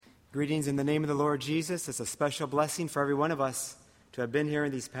Greetings in the name of the Lord Jesus. It's a special blessing for every one of us to have been here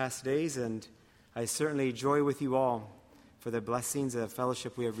in these past days, and I certainly joy with you all for the blessings of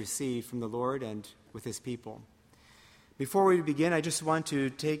fellowship we have received from the Lord and with His people. Before we begin, I just want to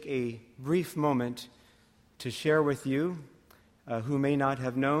take a brief moment to share with you, who may not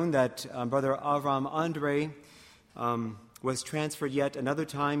have known, that Brother Avram Andre was transferred yet another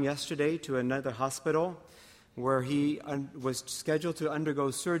time yesterday to another hospital, where he was scheduled to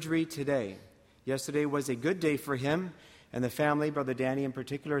undergo surgery today. Yesterday was a good day for him and the family, Brother Danny in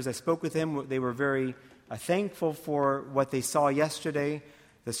particular. As I spoke with him, they were very thankful for what they saw yesterday.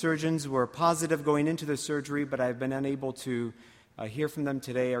 The surgeons were positive going into the surgery, but I've been unable to hear from them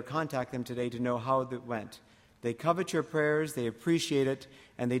today or contact them today to know how it went. They covet your prayers, they appreciate it,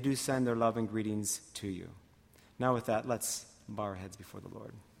 and they do send their love and greetings to you. Now with that, let's bow our heads before the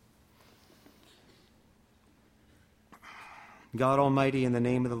Lord. God Almighty, in the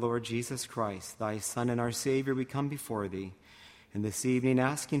name of the Lord Jesus Christ, thy Son and our Savior, we come before thee in this evening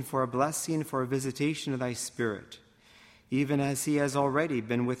asking for a blessing, for a visitation of thy Spirit, even as he has already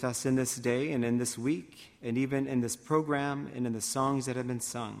been with us in this day and in this week, and even in this program and in the songs that have been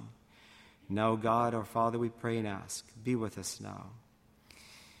sung. Now, God, our Father, we pray and ask, be with us now.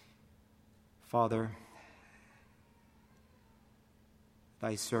 Father,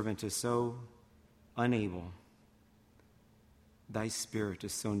 thy servant is so unable. Thy Spirit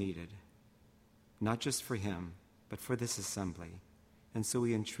is so needed, not just for him, but for this assembly. And so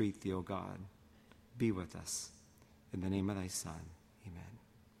we entreat thee, O God, be with us. In the name of thy Son, amen.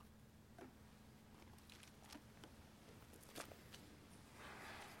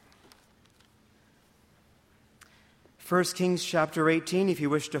 1 Kings chapter 18, if you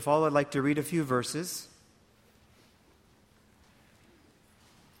wish to follow, I'd like to read a few verses.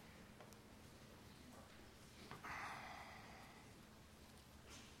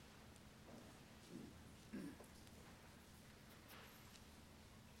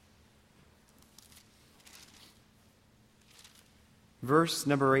 Verse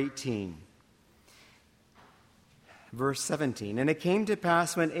number 18. Verse 17. And it came to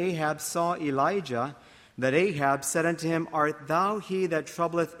pass when Ahab saw Elijah, that Ahab said unto him, Art thou he that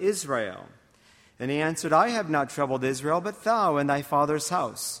troubleth Israel? And he answered, I have not troubled Israel, but thou and thy father's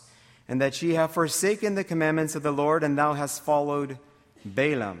house, and that ye have forsaken the commandments of the Lord, and thou hast followed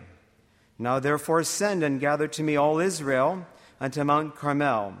Balaam. Now therefore send and gather to me all Israel unto Mount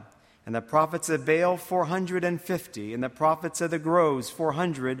Carmel, and the prophets of Baal 450, and the prophets of the groves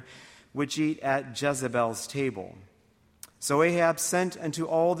 400, which eat at Jezebel's table. So Ahab sent unto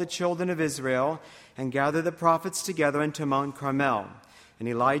all the children of Israel, and gathered the prophets together unto Mount Carmel. And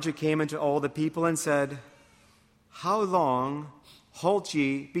Elijah came unto all the people and said, How long halt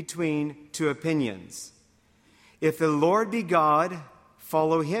ye between two opinions? If the Lord be God,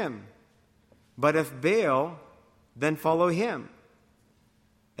 follow him. But if Baal, then follow him.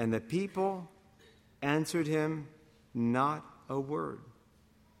 And the people answered him not a word.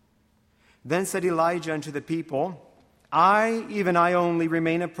 Then said Elijah unto the people, I, even I only,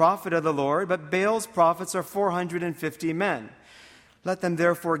 remain a prophet of the Lord, but Baal's prophets are 450 men. Let them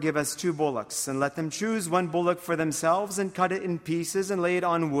therefore give us 2 bullocks, and let them choose 1 bullock for themselves, and cut it in pieces, and lay it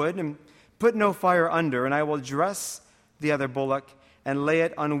on wood, and put no fire under. And I will dress the other bullock, and lay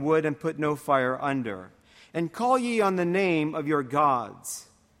it on wood, and put no fire under. And call ye on the name of your gods.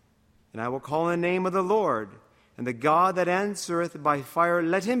 And I will call on the name of the Lord, and the God that answereth by fire,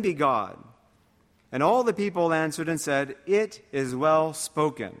 let him be God. And all the people answered and said, It is well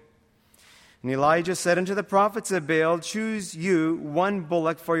spoken. And Elijah said unto the prophets of Baal, Choose you 1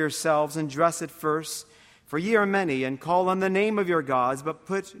 bullock for yourselves, and dress it first, for ye are many, and call on the name of your gods, but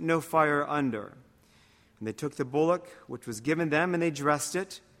put no fire under. And they took the bullock which was given them, and they dressed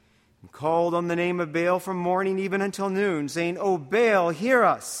it, and called on the name of Baal from morning even until noon, saying, O Baal, hear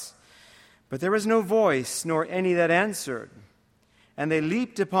us. But there was no voice, nor any that answered. And they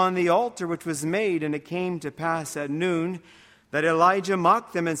leaped upon the altar which was made, and it came to pass at noon that Elijah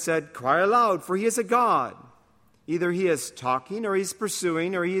mocked them and said, Cry aloud, for he is a god. Either he is talking, or he is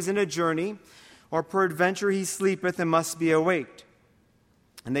pursuing, or he is in a journey, or peradventure he sleepeth and must be awaked.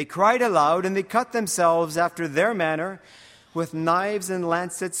 And they cried aloud, and they cut themselves after their manner with knives and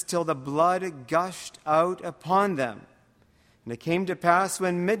lancets till the blood gushed out upon them. And it came to pass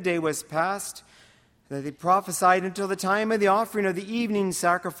when midday was past that they prophesied until the time of the offering of the evening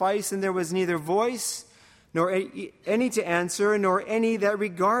sacrifice, and there was neither voice nor any to answer, nor any that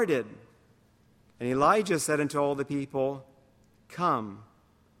regarded. And Elijah said unto all the people, Come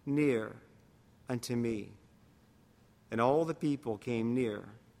near unto me. And all the people came near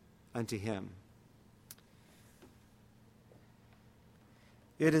unto him.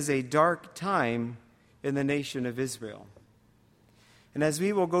 it is a dark time in the nation of Israel. And as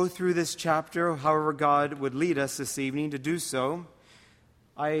we will go through this chapter, however God would lead us this evening to do so,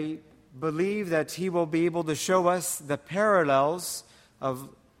 I believe that he will be able to show us the parallels of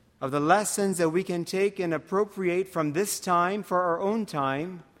the lessons that we can take and appropriate from this time for our own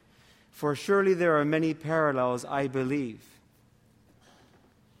time, for surely there are many parallels, I believe.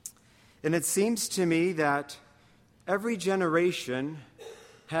 And it seems to me that every generation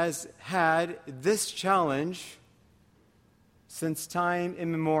has had this challenge since time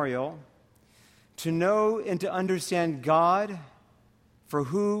immemorial, to know and to understand God for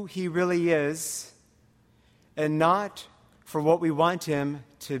who he really is, and not for what we want him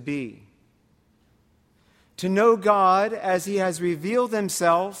to be. To know God as he has revealed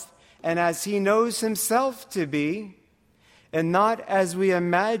himself and as he knows himself to be, and not as we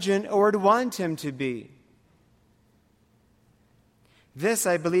imagine or would want him to be. This,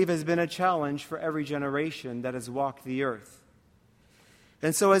 I believe, has been a challenge for every generation that has walked the earth.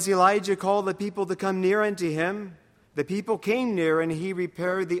 And so as Elijah called the people to come near unto him, the people came near, and he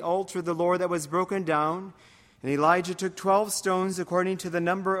repaired the altar of the Lord that was broken down. And Elijah took 12 stones according to the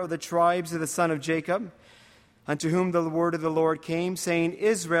number of the tribes of the son of Jacob, unto whom the word of the Lord came, saying,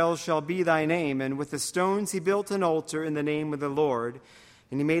 Israel shall be thy name. And with the stones he built an altar in the name of the Lord.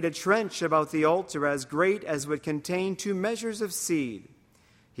 And he made a trench about the altar as great as would contain 2 measures of seed.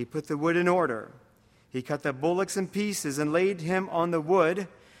 He put the wood in order. He cut the bullocks in pieces and laid him on the wood,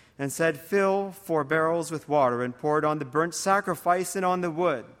 and said, Fill 4 barrels with water, and pour it on the burnt sacrifice and on the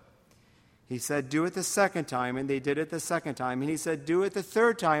wood. He said, Do it the second time, and they did it the second time. And he said, Do it the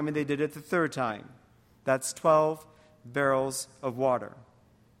third time, and they did it the third time. That's 12 barrels of water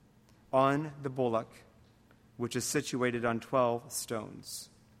on the bullock, which is situated on 12 stones.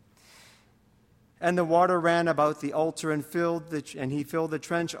 And the water ran about the altar, and he filled the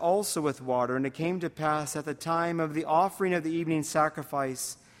trench also with water. And it came to pass at the time of the offering of the evening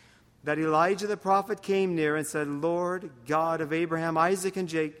sacrifice that Elijah the prophet came near and said, Lord God of Abraham, Isaac, and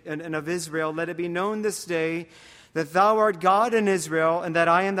Jacob, and of Israel, let it be known this day that thou art God in Israel, and that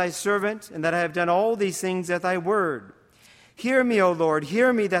I am thy servant, and that I have done all these things at thy word. Hear me, O Lord,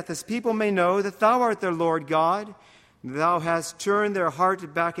 hear me, that this people may know that thou art their Lord God, and thou hast turned their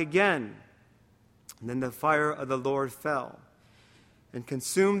heart back again. And then the fire of the Lord fell, and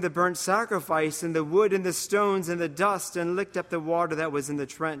consumed the burnt sacrifice, and the wood, and the stones, and the dust, and licked up the water that was in the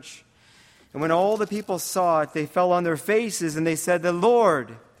trench. And when all the people saw it, they fell on their faces, and they said, The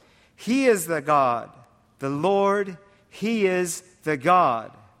Lord, he is the God. The Lord, he is the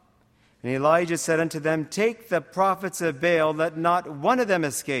God. And Elijah said unto them, Take the prophets of Baal, let not one of them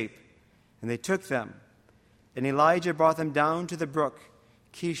escape. And they took them. And Elijah brought them down to the brook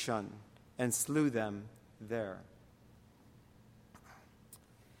Kishon, and slew them there.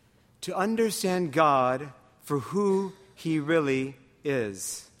 To understand God for who he really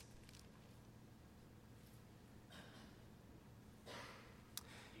is.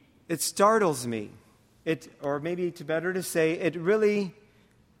 It startles me. Or maybe it's better to say, it really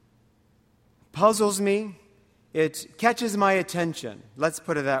puzzles me. It catches my attention. Let's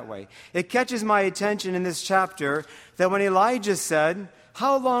put it that way. It catches my attention in this chapter that when Elijah said,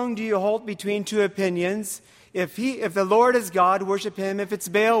 How long do you hold between 2 opinions? If the Lord is God, worship him. If it's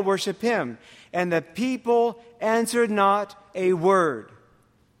Baal, worship him. And the people answered not a word.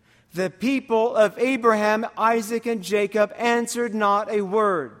 The people of Abraham, Isaac, and Jacob answered not a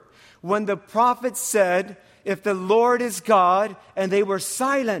word. When the prophet said, If the Lord is God, and they were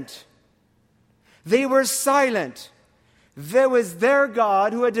silent. They were silent. There was their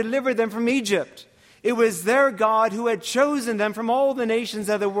God who had delivered them from Egypt. It was their God who had chosen them from all the nations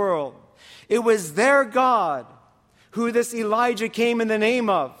of the world. It was their God who this Elijah came in the name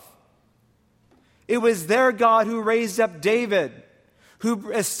of. It was their God who raised up David,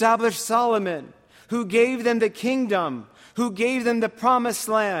 who established Solomon, who gave them the kingdom, who gave them the promised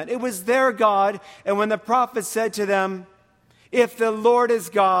land. It was their God. And when the prophet said to them, If the Lord is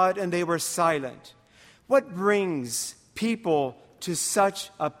God, and they were silent. What brings people to such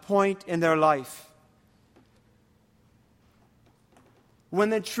a point in their life? When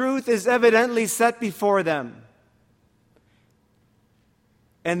the truth is evidently set before them,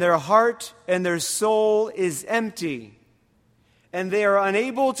 and their heart and their soul is empty, and they are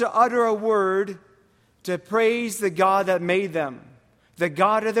unable to utter a word to praise the God that made them, the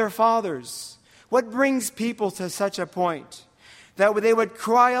God of their fathers. What brings people to such a point that they would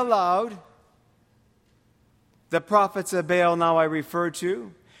cry aloud, the prophets of Baal now I refer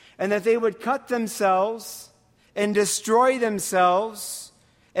to, and that they would cut themselves and destroy themselves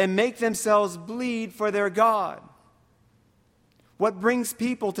and make themselves bleed for their God? What brings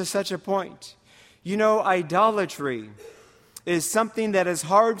people to such a point? You know, idolatry is something that is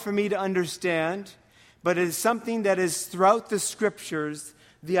hard for me to understand, but it is something that is throughout the Scriptures,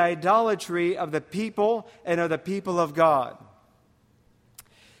 the idolatry of the people and of the people of God.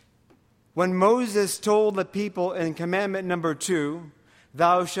 When Moses told the people in commandment number 2,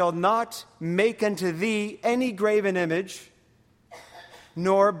 "Thou shalt not make unto thee any graven image,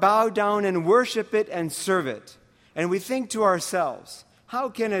 nor bow down and worship it and serve it." And we think to ourselves, how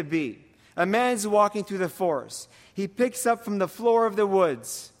can it be? A man's walking through the forest. He picks up from the floor of the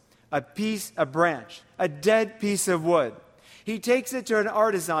woods a branch, a dead piece of wood. He takes it to an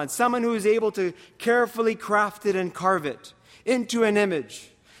artisan, someone who is able to carefully craft it and carve it into an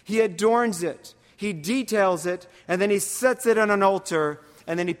image. He adorns it, he details it, and then he sets it on an altar,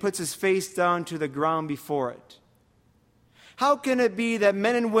 and then he puts his face down to the ground before it. How can it be that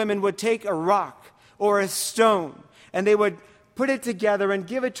men and women would take a rock or a stone, and they would put it together and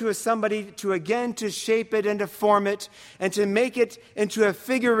give it to somebody to shape it and to form it and to make it into a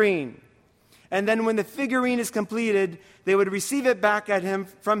figurine? And then when the figurine is completed, they would receive it back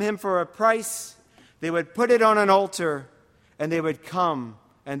from him for a price. They would put it on an altar, and they would come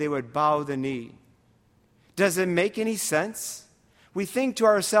and they would bow the knee. Does it make any sense? We think to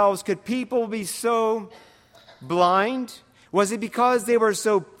ourselves, could people be so blind? Was it because they were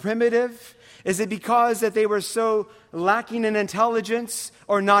so primitive? Is it because that they were so lacking in intelligence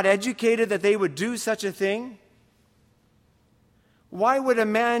or not educated that they would do such a thing? Why would a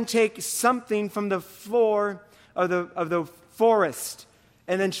man take something from the floor of the forest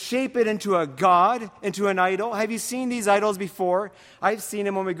and then shape it into a god, into an idol? Have you seen these idols before? I've seen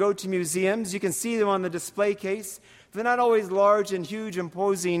them when we go to museums. You can see them on the display case. They're not always large and huge,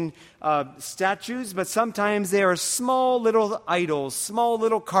 imposing statues, but sometimes they are small little idols, small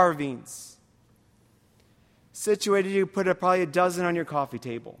little carvings. Situated, you put probably a dozen on your coffee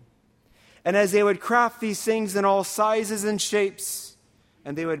table. And as they would craft these things in all sizes and shapes,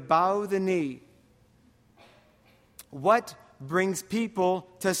 and they would bow the knee, what brings people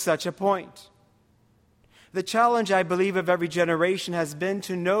to such a point? The challenge, I believe, of every generation has been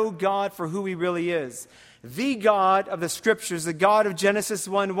to know God for who He really is. The God of the Scriptures, the God of Genesis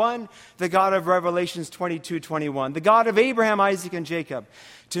 1:1, the God of Revelations 22:21, the God of Abraham, Isaac, and Jacob.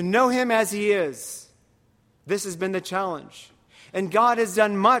 To know Him as He is. This has been the challenge. And God has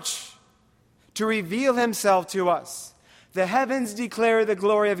done much to reveal Himself to us. The heavens declare the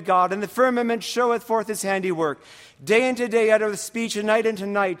glory of God, and the firmament showeth forth His handiwork. Day unto day out of the speech, and night unto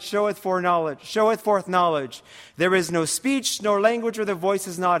night showeth forth knowledge. There is no speech, nor language where the voice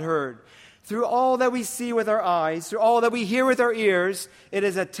is not heard. Through all that we see with our eyes, through all that we hear with our ears, it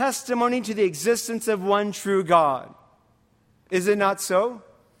is a testimony to the existence of one true God. Is it not so?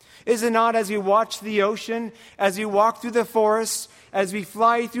 Is it not, as we watch the ocean, as we walk through the forest, as we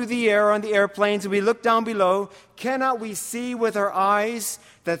fly through the air on the airplanes, and we look down below, cannot we see with our eyes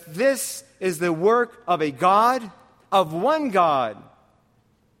that this is the work of a God, of one God?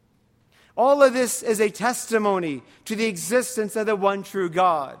 All of this is a testimony to the existence of the one true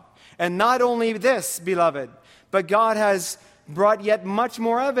God. And not only this, beloved, but God has brought yet much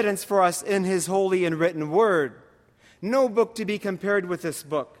more evidence for us in His holy and written word. No book to be compared with this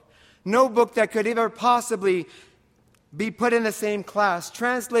book. No book that could ever possibly be put in the same class,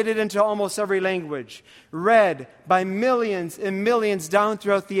 translated into almost every language, read by millions and millions down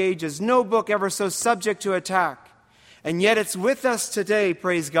throughout the ages. No book ever so subject to attack. And yet it's with us today,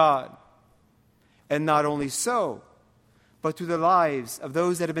 praise God. And not only so, but through the lives of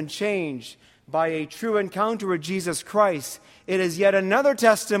those that have been changed by a true encounter with Jesus Christ, it is yet another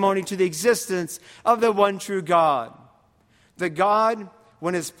testimony to the existence of the one true God. The God,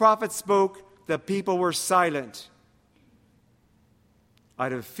 when His prophet spoke, the people were silent.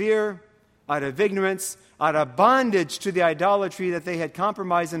 Out of fear, out of ignorance, out of bondage to the idolatry that they had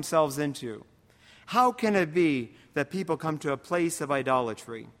compromised themselves into. How can it be that people come to a place of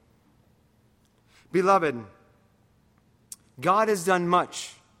idolatry? Beloved, God has done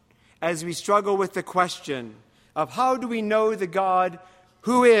much as we struggle with the question of how do we know the God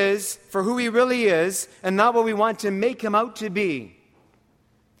who is, for who He really is, and not what we want to make Him out to be.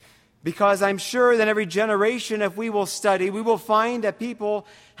 Because I'm sure that every generation, if we will study, we will find that people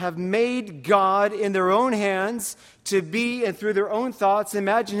have made God in their own hands to be, and through their own thoughts,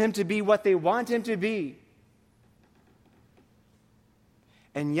 imagine Him to be what they want Him to be.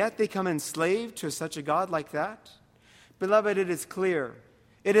 And yet they come enslaved to such a God like that? Beloved, it is clear.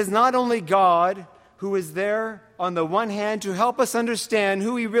 It is not only God who is there on the one hand to help us understand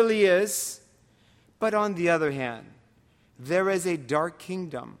who He really is, but on the other hand, there is a dark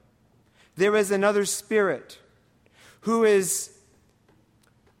kingdom. There is another spirit who is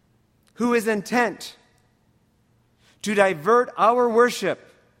who is intent to divert our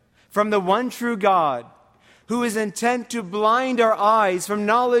worship from the one true God, who is intent to blind our eyes from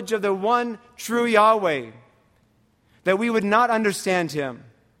knowledge of the one true Yahweh, that we would not understand him.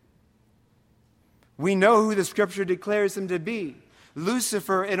 We know who the Scripture declares him to be.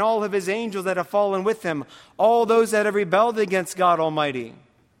 Lucifer and all of his angels that have fallen with him, all those that have rebelled against God Almighty.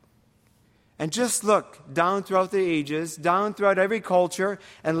 And just look down throughout the ages, down throughout every culture,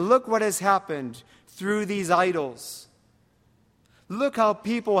 and look what has happened through these idols. Look how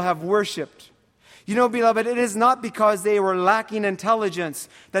people have worshipped. You know, beloved, it is not because they were lacking intelligence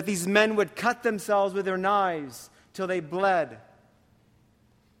that these men would cut themselves with their knives till they bled.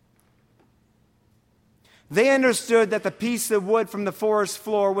 They understood that the piece of wood from the forest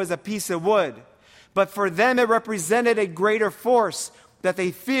floor was a piece of wood. But for them it represented a greater force that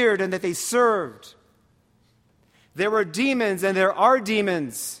they feared and that they served. There were demons and there are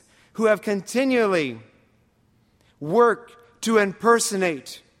demons who have continually worked to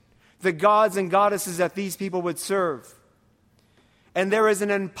impersonate the gods and goddesses that these people would serve. And there is an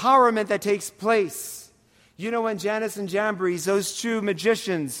empowerment that takes place. You know, when Jannes and Jambres, those two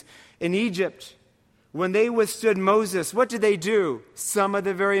magicians in Egypt, when they withstood Moses, what did they do? Some of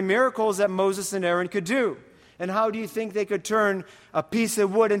the very miracles that Moses and Aaron could do. And how do you think they could turn a piece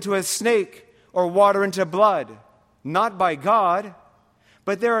of wood into a snake or water into blood? Not by God,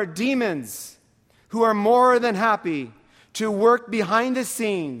 but there are demons who are more than happy to work behind the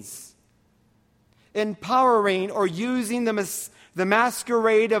scenes, empowering or using the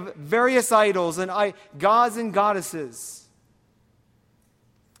masquerade of various idols and gods and goddesses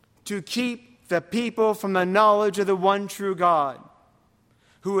to keep the people from the knowledge of the one true God,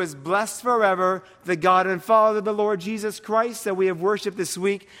 who is blessed forever, the God and Father of the Lord Jesus Christ that we have worshiped this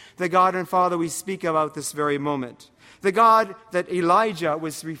week, the God and Father we speak about this very moment, the God that Elijah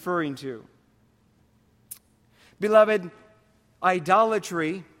was referring to. Beloved,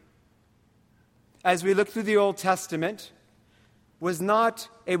 idolatry, as we look through the Old Testament, was not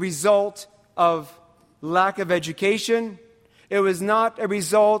a result of lack of education. It was not a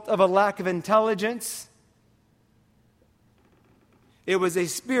result of a lack of intelligence. It was a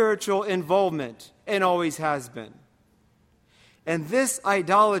spiritual involvement, and always has been. And this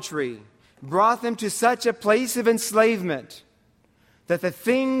idolatry brought them to such a place of enslavement that the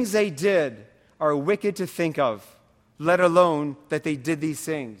things they did are wicked to think of, let alone that they did these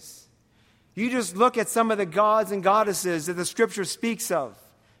things. You just look at some of the gods and goddesses that the Scripture speaks of.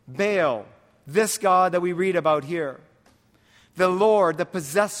 Baal, this God that we read about here. The Lord, the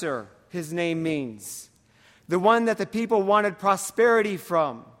possessor, his name means. The one that the people wanted prosperity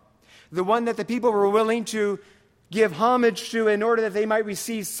from. The one that the people were willing to give homage to in order that they might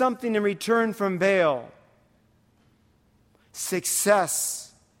receive something in return from Baal.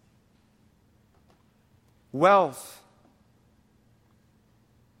 Success. Wealth.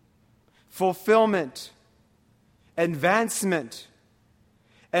 Fulfillment. Advancement.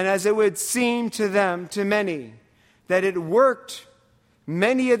 And as it would seem to them, to many, that it worked.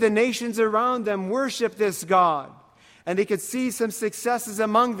 Many of the nations around them worshiped this God, and they could see some successes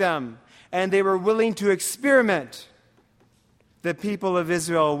among them, and they were willing to experiment. The people of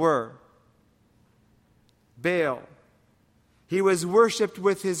Israel were. Baal. He was worshipped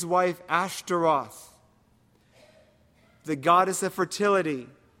with his wife Ashtaroth, the goddess of fertility,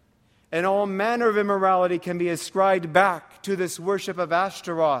 and all manner of immorality can be ascribed back to this worship of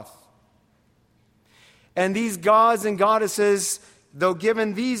Ashtaroth. And these gods and goddesses, though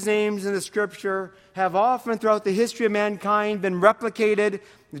given these names in the Scripture, have often throughout the history of mankind been replicated,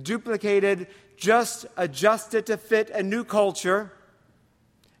 duplicated, just adjusted to fit a new culture,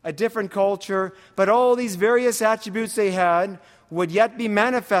 a different culture. But all these various attributes they had would yet be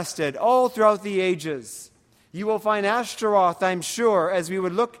manifested all throughout the ages. You will find Ashtaroth, I'm sure, as we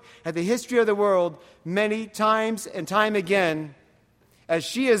would look at the history of the world many times and time again, as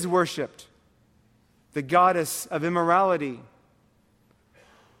she is worshipped. The goddess of immorality.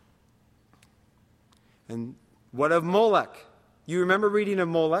 And what of Molech? You remember reading of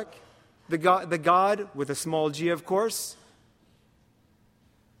Molech? The god with a small g, of course.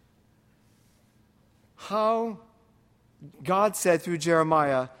 How God said through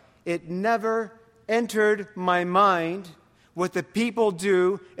Jeremiah, it never entered my mind what the people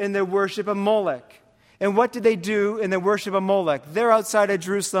do in their worship of Molech. And what did they do in the worship of Molech? They're outside of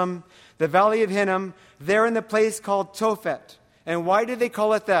Jerusalem, the Valley of Hinnom. They're in the place called Tophet. And why did they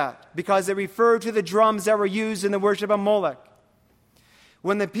call it that? Because it referred to the drums that were used in the worship of Molech.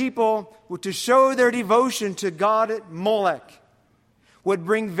 When the people were to show their devotion to God Molech, would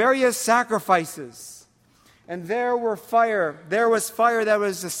bring various sacrifices. And there was fire that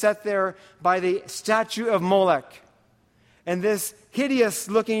was set there by the statue of Molech. And this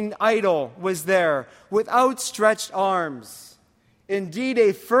hideous-looking idol was there with outstretched arms. Indeed,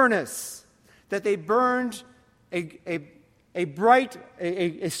 a furnace that they burned a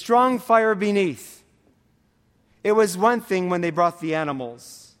strong fire beneath. It was one thing when they brought the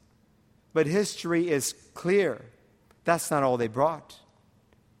animals. But history is clear. That's not all they brought.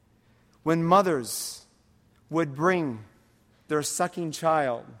 When mothers would bring their sucking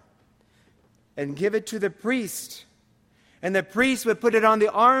child and give it to the priest, and the priest would put it on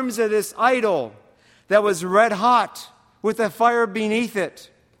the arms of this idol that was red hot with a fire beneath it,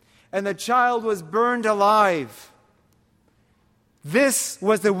 and the child was burned alive. This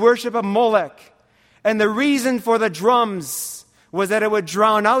was the worship of Molech, and the reason for the drums was that it would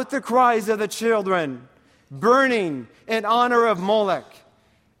drown out the cries of the children, burning in honor of Molech.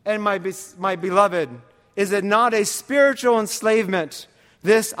 And my beloved, is it not a spiritual enslavement,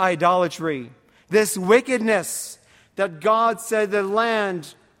 this idolatry, this wickedness that God said the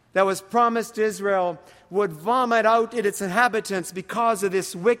land that was promised to Israel would vomit out its inhabitants because of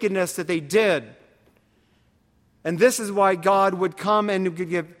this wickedness that they did? And this is why God would come and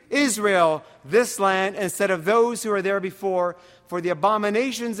give Israel this land instead of those who were there before for the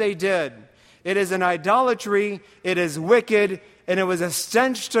abominations they did. It is an idolatry, it is wicked, and it was a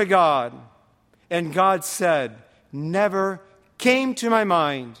stench to God. And God said, never came to my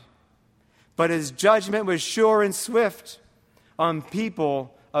mind, but his judgment was sure and swift on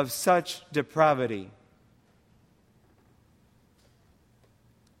people of such depravity.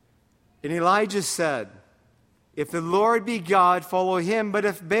 And Elijah said, if the Lord be God, follow him, but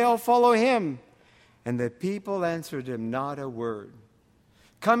if Baal, follow him. And the people answered him not a word.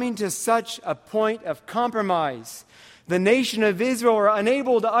 Coming to such a point of compromise, the nation of Israel were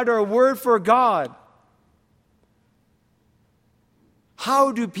unable to utter a word for God.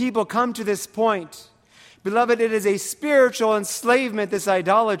 How do people come to this point? Beloved, it is a spiritual enslavement, this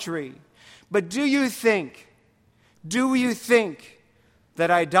idolatry. But do you think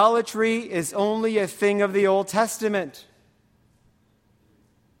that idolatry is only a thing of the Old Testament?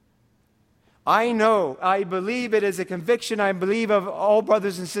 I believe it is a conviction, I believe of all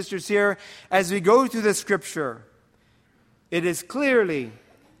brothers and sisters here as we go through the Scripture. It is clearly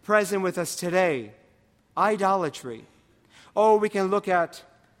present with us today. Idolatry. Oh, we can look at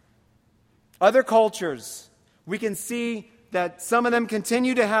other cultures. We can see that some of them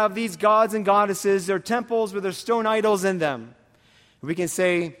continue to have these gods and goddesses, their temples with their stone idols in them. We can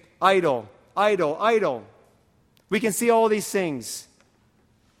say, idol, idol, idol. We can see all these things.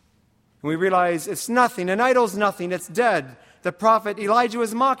 And we realize it's nothing. An idol's nothing. It's dead. The prophet Elijah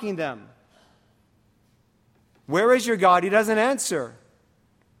was mocking them. Where is your God? He doesn't answer.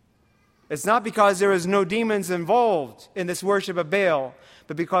 It's not because there is no demons involved in this worship of Baal,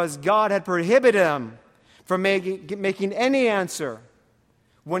 but because God had prohibited them from making any answer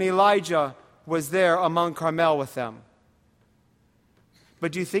when Elijah was there among Carmel with them.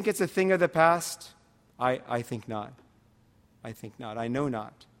 But do you think it's a thing of the past? I think not. I think not. I know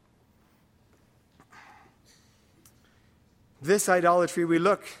not. This idolatry,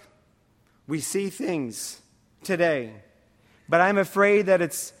 we see things today. But I'm afraid that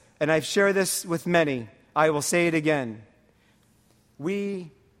it's, and I've shared this with many, I will say it again.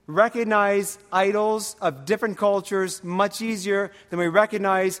 We recognize idols of different cultures much easier than we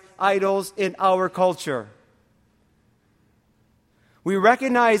recognize idols in our culture. We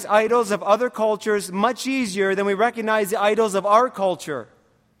recognize idols of other cultures much easier than we recognize the idols of our culture.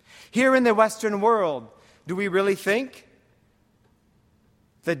 Here in the Western world, do we really think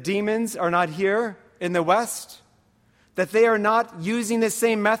that demons are not here in the West? That they are not using the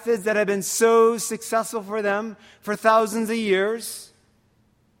same methods that have been so successful for them for thousands of years?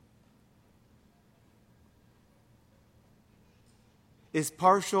 Is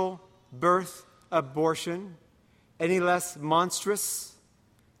partial birth abortion any less monstrous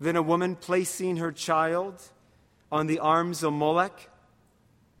than a woman placing her child on the arms of Molech?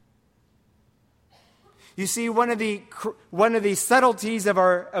 You see, one of the subtleties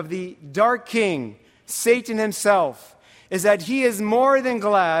of the dark king, Satan himself, is that he is more than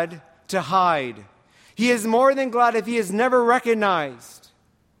glad to hide. He is more than glad if he is never recognized.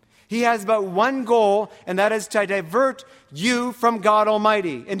 He has but one goal, and that is to divert you from God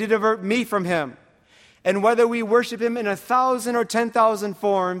Almighty and to divert me from him. And whether we worship him in 1,000 or 10,000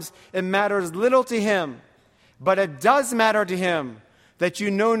 forms, it matters little to him. But it does matter to him that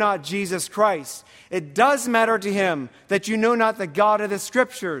you know not Jesus Christ. It does matter to him that you know not the God of the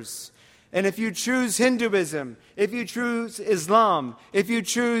Scriptures. And if you choose Hinduism, if you choose Islam, if you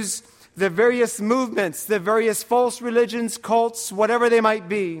choose the various movements, the various false religions, cults, whatever they might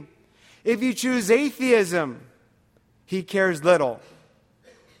be. If you choose atheism, he cares little.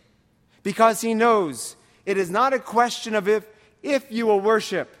 Because he knows it is not a question of if you will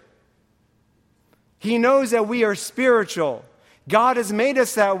worship. He knows that we are spiritual. God has made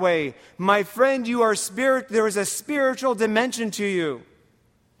us that way. My friend, you are spirit. There is a spiritual dimension to you.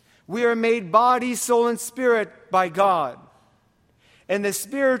 We are made body, soul, and spirit by God. And the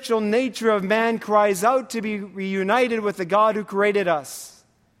spiritual nature of man cries out to be reunited with the God who created us.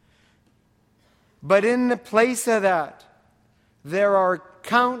 But in the place of that, there are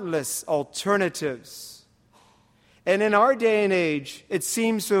countless alternatives. And in our day and age, it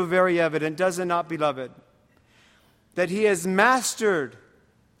seems so very evident, does it not, beloved, that he has mastered,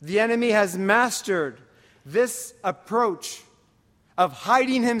 the enemy has mastered this approach of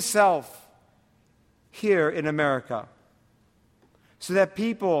hiding himself here in America, so that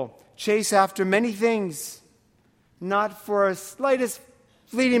people chase after many things, not for a slightest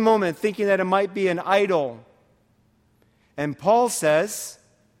fleeting moment, thinking that it might be an idol. And Paul says,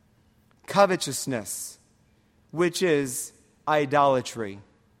 covetousness, which is idolatry.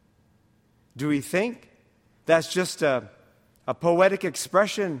 Do we think that's just a poetic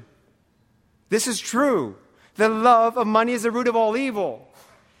expression? This is true. The love of money is the root of all evil.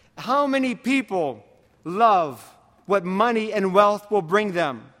 How many people love what money and wealth will bring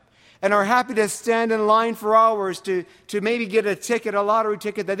them and are happy to stand in line for hours to maybe get a lottery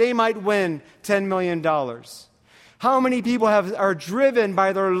ticket that they might win $10 million? How many people are driven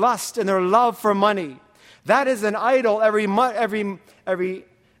by their lust and their love for money? That is an idol every much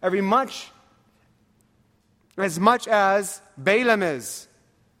as much as Balaam is.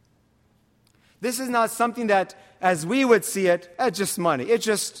 This is not something that, as we would see it, it's just money. It's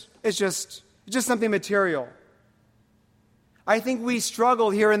just something material. I think we struggle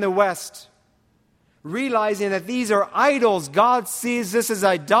here in the West, realizing that these are idols. God sees this as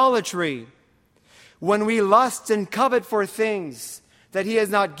idolatry. When we lust and covet for things that he has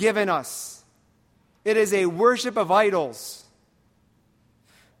not given us, it is a worship of idols.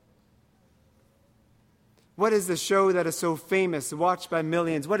 What is the show that is so famous, watched by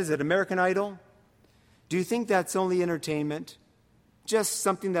millions? What is it, American Idol? Do you think that's only entertainment? Just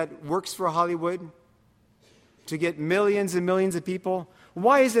something that works for Hollywood to get millions and millions of people?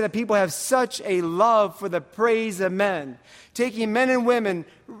 Why is it that people have such a love for the praise of men, taking men and women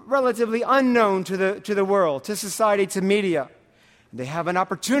relatively unknown to the world, to society, to media? They have an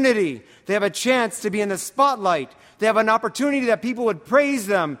opportunity. They have a chance to be in the spotlight. They have an opportunity that people would praise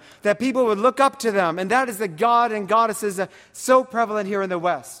them, that people would look up to them. And that is the God and goddesses so prevalent here in the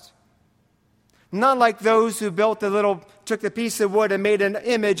West. Not like those who took the piece of wood and made an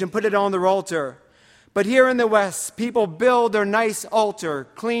image and put it on their altar. But here in the West, people build their nice altar,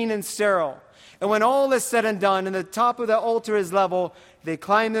 clean and sterile. And when all is said and done and the top of the altar is level, they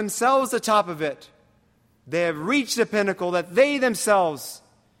climb themselves the top of it. They have reached the pinnacle that they themselves,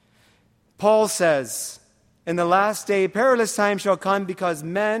 Paul says, in the last day, perilous time shall come because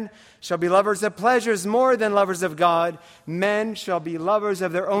men shall be lovers of pleasures more than lovers of God. Men shall be lovers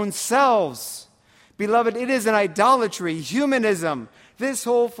of their own selves. Beloved, it is an idolatry, humanism, this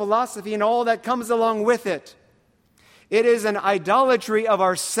whole philosophy and all that comes along with it. It is an idolatry of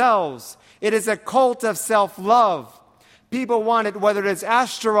ourselves. It is a cult of self-love. People want it, whether it's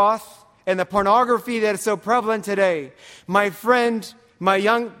Ashtaroth and the pornography that is so prevalent today. My friend, my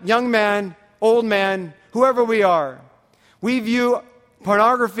young man, old man, whoever we are, we view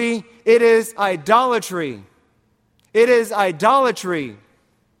pornography, it is idolatry. It is idolatry.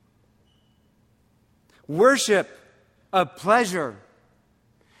 Worship of pleasure.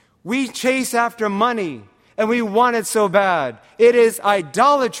 We chase after money and we want it so bad. It is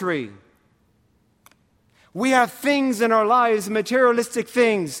idolatry. We have things in our lives, materialistic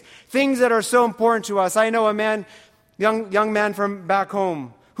things that are so important to us. I know a man, young man from back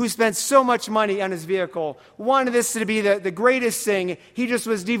home, who spent so much money on his vehicle, wanted this to be the greatest thing. He just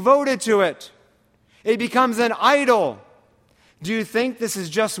was devoted to it. It becomes an idol. Do you think this is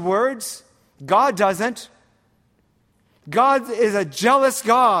just words? God doesn't. God is a jealous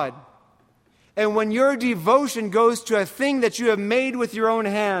God. And when your devotion goes to a thing that you have made with your own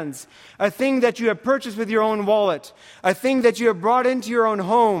hands, a thing that you have purchased with your own wallet, a thing that you have brought into your own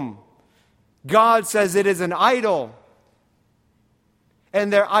home, God says it is an idol.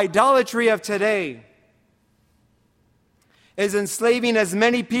 And their idolatry of today is enslaving as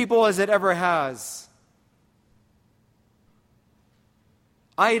many people as it ever has.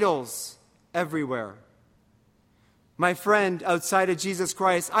 Idols everywhere. My friend, outside of Jesus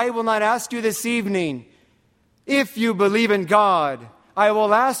Christ, I will not ask you this evening if you believe in God. I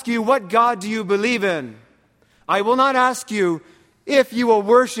will ask you, what God do you believe in? I will not ask you if you will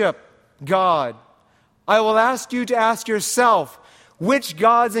worship God. I will ask you to ask yourself, which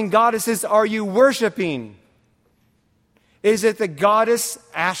gods and goddesses are you worshiping? Is it the goddess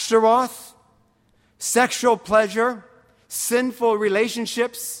Ashtaroth, sexual pleasure, sinful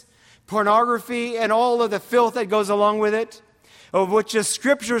relationships, pornography, and all of the filth that goes along with it, of which the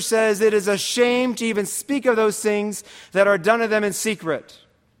Scripture says it is a shame to even speak of those things that are done of them in secret?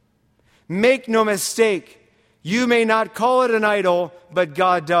 Make no mistake, you may not call it an idol, but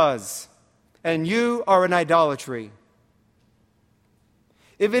God does. And you are in idolatry.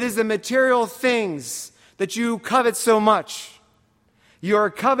 If it is the material things that you covet so much, your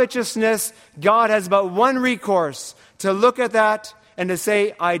covetousness, God has but one recourse: to look at that and to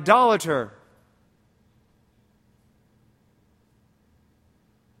say, idolater.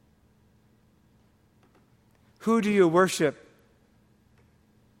 Who do you worship?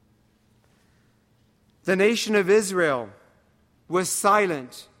 The nation of Israel was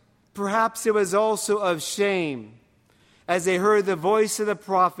silent. Perhaps it was also of shame, as they heard the voice of the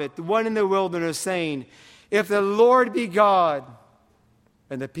prophet, the one in the wilderness, saying, "If the Lord be God,"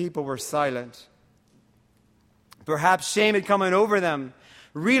 and the people were silent. Perhaps shame had come over them,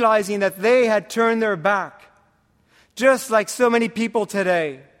 realizing that they had turned their back, just like so many people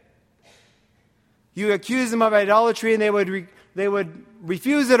today. You accuse them of idolatry and they would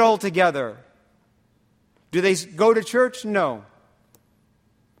refuse it altogether. Do they go to church? No.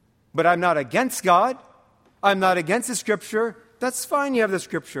 But I'm not against God. I'm not against the Scripture. That's fine, you have the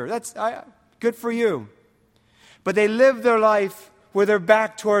Scripture. That's good for you. But they live their life with their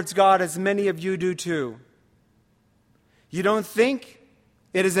back towards God, as many of you do too. You don't think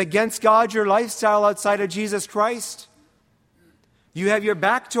it is against God, your lifestyle outside of Jesus Christ? You have your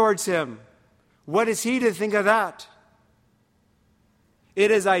back towards Him. What is He to think of that?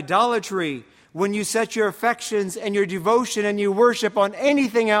 It is idolatry when you set your affections and your devotion and you worship on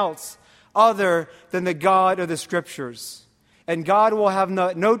anything else other than the God of the Scriptures. And God will have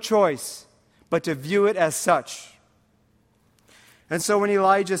no choice but to view it as such. And so when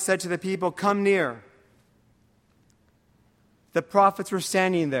Elijah said to the people, "Come near," the prophets were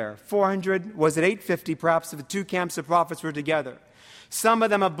standing there. 400, was it 850 perhaps, if the two camps of prophets were together. Some of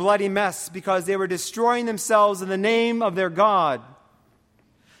them a bloody mess because they were destroying themselves in the name of their God.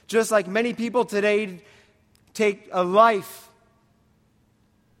 Just like many people today take a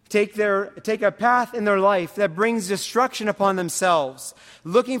path in their life that brings destruction upon themselves,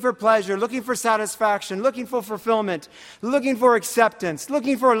 looking for pleasure, looking for satisfaction, looking for fulfillment, looking for acceptance,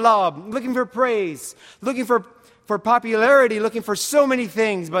 looking for love, looking for praise, looking for popularity, looking for so many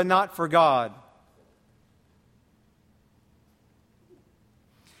things, but not for God.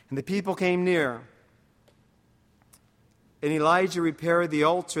 And the people came near, and Elijah repaired the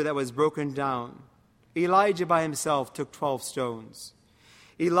altar that was broken down. Elijah by himself took 12 stones.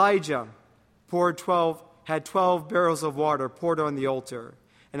 Elijah had 12 barrels of water poured on the altar,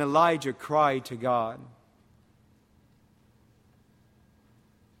 and Elijah cried to God.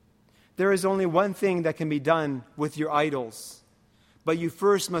 There is only one thing that can be done with your idols, but you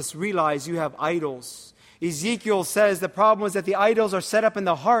first must realize you have idols. Ezekiel says the problem is that the idols are set up in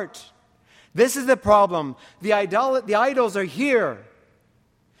the heart. This is the problem. The idols are here.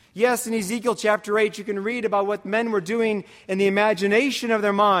 Yes, in Ezekiel chapter 8, you can read about what men were doing in the imagination of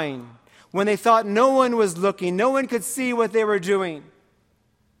their mind when they thought no one was looking, no one could see what they were doing.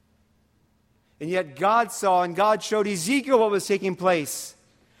 And yet God saw and God showed Ezekiel what was taking place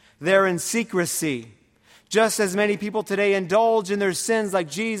there in secrecy. Just as many people today indulge in their sins, like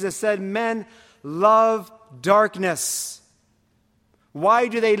Jesus said, men love darkness. Why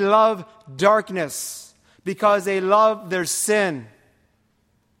do they love darkness? Because they love their sin.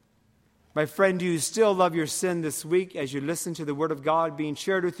 My friend, do you still love your sin this week as you listen to the Word of God being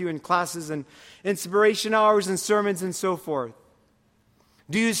shared with you in classes and inspiration hours and sermons and so forth?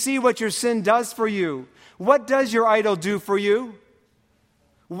 Do you see what your sin does for you? What does your idol do for you?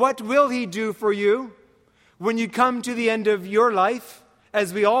 What will he do for you when you come to the end of your life,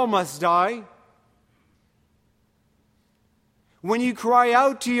 as we all must die? When you cry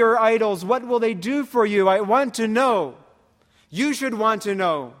out to your idols, what will they do for you? I want to know. You should want to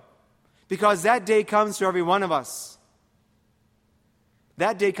know. Because that day comes for every one of us.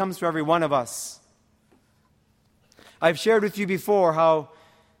 That day comes for every one of us. I've shared with you before how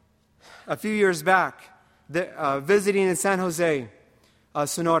a few years back, visiting in San Jose,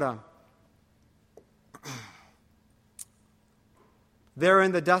 Sonora, there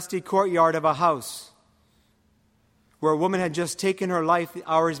in the dusty courtyard of a house where a woman had just taken her life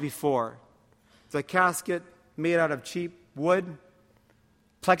hours before. It's a casket made out of cheap wood,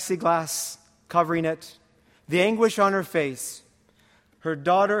 plexiglass covering it, the anguish on her face.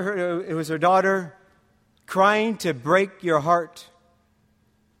 It was her daughter crying to break your heart.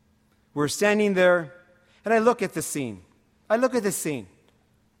 We're standing there, and I look at the scene. I look at the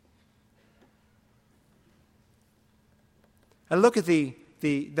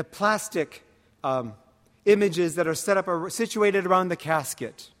plastic images that are set up or situated around the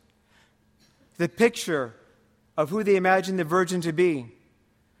casket. The picture of who they imagine the virgin to be.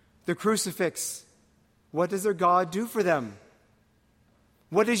 The crucifix. What does their God do for them?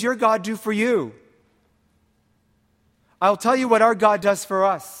 What does your God do for you? I'll tell you what our God does for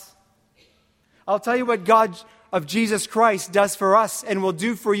us. I'll tell you what God of Jesus Christ does for us and will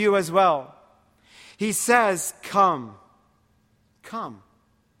do for you as well. He says, come. Come.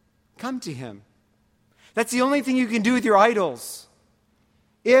 Come to Him. That's the only thing you can do with your idols.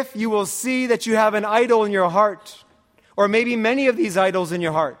 If you will see that you have an idol in your heart, or maybe many of these idols in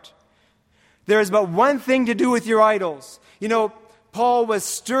your heart, there is but one thing to do with your idols. You know, Paul was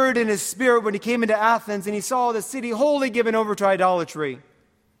stirred in his spirit when he came into Athens and he saw the city wholly given over to idolatry.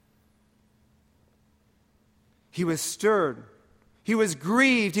 He was stirred. He was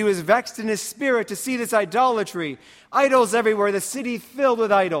grieved. He was vexed in his spirit to see this idolatry. Idols everywhere, the city filled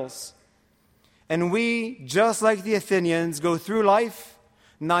with idols. And we, just like the Athenians, go through life,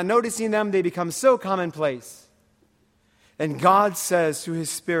 not noticing them, they become so commonplace. And God says through His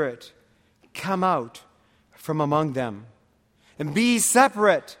Spirit, come out from among them, and be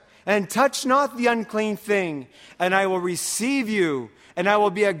separate, and touch not the unclean thing, and I will receive you, and I will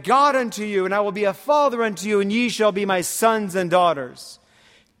be a God unto you, and I will be a father unto you, and ye shall be my sons and daughters.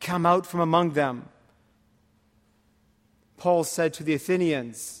 Come out from among them. Paul said to the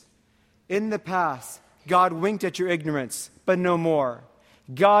Athenians, in the past, God winked at your ignorance, but no more.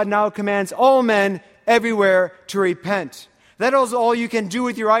 God now commands all men everywhere to repent. That is all you can do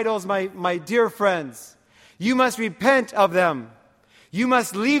with your idols, my dear friends. You must repent of them. You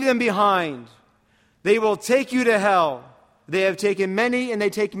must leave them behind. They will take you to hell. They have taken many, and they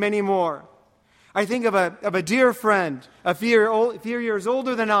take many more. I think of a dear friend, a few years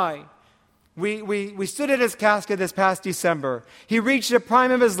older than I. We stood at his casket this past December. He reached the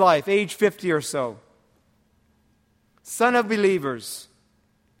prime of his life, age 50 or so. Son of believers.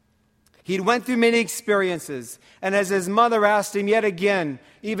 He'd went through many experiences, and as his mother asked him yet again,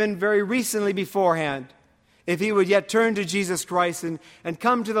 even very recently beforehand, if he would yet turn to Jesus Christ and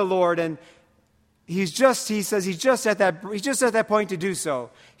come to the Lord, and he says he's just at that point to do so.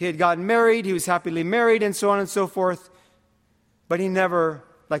 He had gotten married, he was happily married, and so on and so forth, but he never,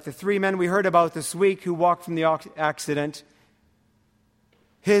 like the 3 men we heard about this week who walked from the accident,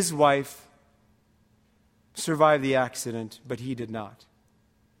 his wife survived the accident, but he did not.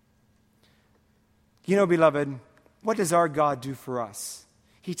 You know, beloved, what does our God do for us?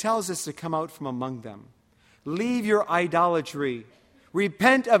 He tells us to come out from among them. Leave your idolatry.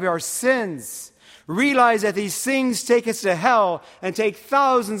 Repent of your sins. Realize that these things take us to hell and take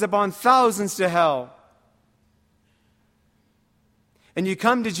thousands upon thousands to hell. And you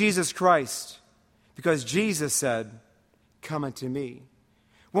come to Jesus Christ because Jesus said, come unto me.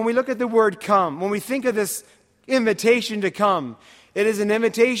 When we look at the word come, when we think of this invitation to come, it is an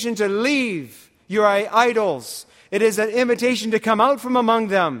invitation to leave your idols. It is an invitation to come out from among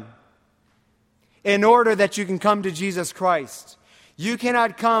them in order that you can come to Jesus Christ. You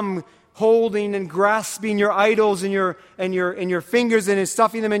cannot come holding and grasping your idols in your fingers and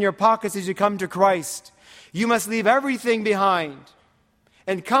stuffing them in your pockets as you come to Christ. You must leave everything behind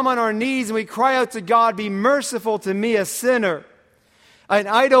and come on our knees, and we cry out to God, be merciful to me, a sinner, an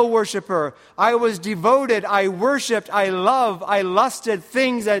idol worshiper. I was devoted, I worshipped, I loved, I lusted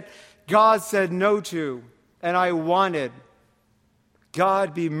things that God said no to, and I wanted.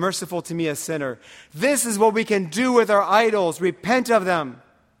 God, be merciful to me, a sinner. This is what we can do with our idols. Repent of them.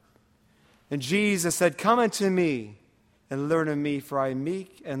 And Jesus said, come unto me and learn of me, for I am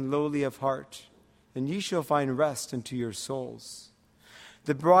meek and lowly of heart, and ye shall find rest unto your souls.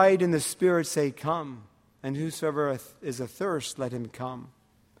 The bride and the Spirit say, come, and whosoever is athirst, let him come.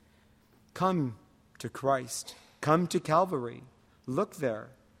 Come to Christ. Come to Calvary. Look there.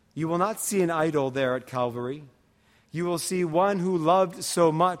 You will not see an idol there at Calvary. You will see one who loved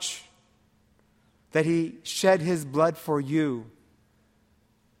so much that he shed his blood for you.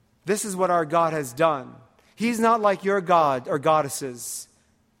 This is what our God has done. He's not like your god or goddesses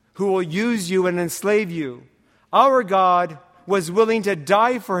who will use you and enslave you. Our God was willing to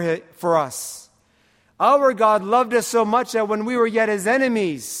die for us. Our God loved us so much that when we were yet his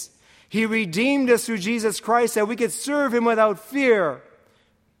enemies, he redeemed us through Jesus Christ that we could serve him without fear.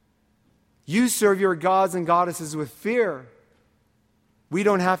 You serve your gods and goddesses with fear. We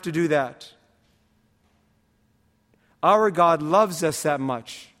don't have to do that. Our God loves us that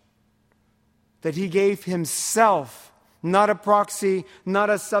much that He gave Himself, not a proxy, not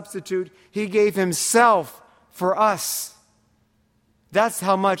a substitute. He gave Himself for us. That's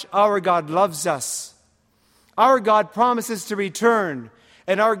how much our God loves us. Our God promises to return,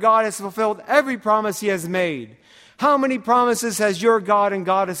 and our God has fulfilled every promise He has made. How many promises has your God and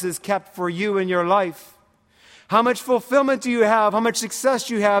goddesses kept for you in your life? How much fulfillment do you have? How much success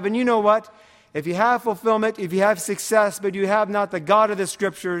do you have? And you know what? If you have fulfillment, if you have success, but you have not the God of the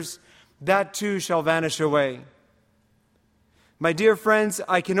Scriptures, that too shall vanish away. My dear friends,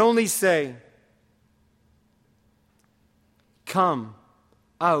 I can only say, come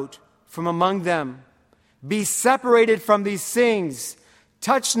out from among them. Be separated from these things.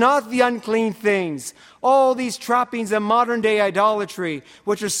 Touch not the unclean things. All these trappings of modern day idolatry,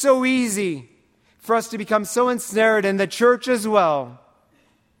 which are so easy for us to become so ensnared in the church as well.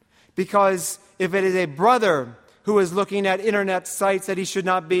 Because if it is a brother who is looking at internet sites that he should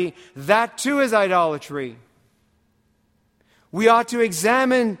not be, that too is idolatry. We ought to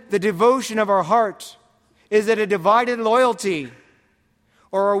examine the devotion of our heart. Is it a divided loyalty?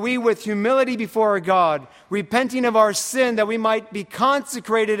 Or are we with humility before God, repenting of our sin that we might be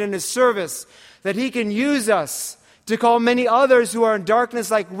consecrated in His service, that He can use us to call many others who are in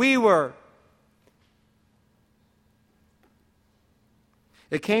darkness like we were?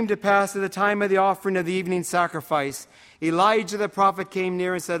 It came to pass at the time of the offering of the evening sacrifice, Elijah the prophet came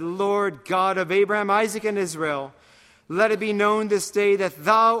near and said, Lord God of Abraham, Isaac, and Israel, let it be known this day that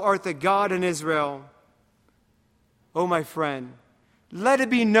Thou art the God in Israel. Oh, my friend, let it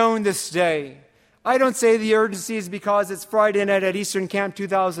be known this day. I don't say the urgency is because it's Friday night at Eastern Camp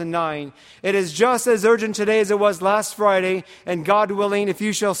 2009. It is just as urgent today as it was last Friday, and God willing, if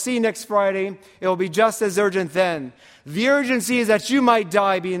you shall see next Friday, it will be just as urgent then. The urgency is that you might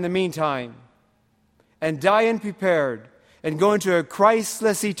die in the meantime, and die unprepared, and go into a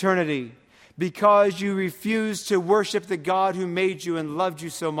Christless eternity because you refuse to worship the God who made you and loved you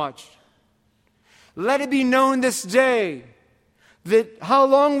so much. Let it be known this day that how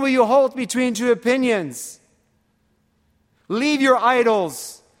long will you halt between two opinions? Leave your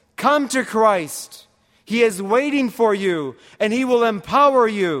idols. Come to Christ. He is waiting for you, and He will empower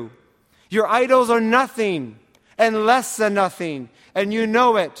you. Your idols are nothing and less than nothing, and you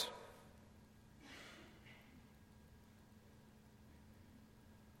know it.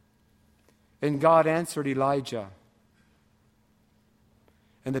 And God answered Elijah,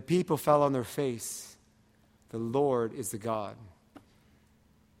 and the people fell on their face. The Lord is the God.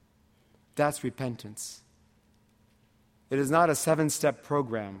 That's repentance. It is not a 7-step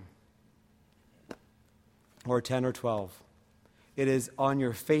program or 10 or 12. It is on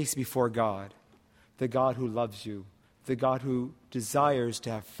your face before God, the God who loves you, the God who desires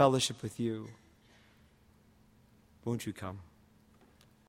to have fellowship with you. Won't you come?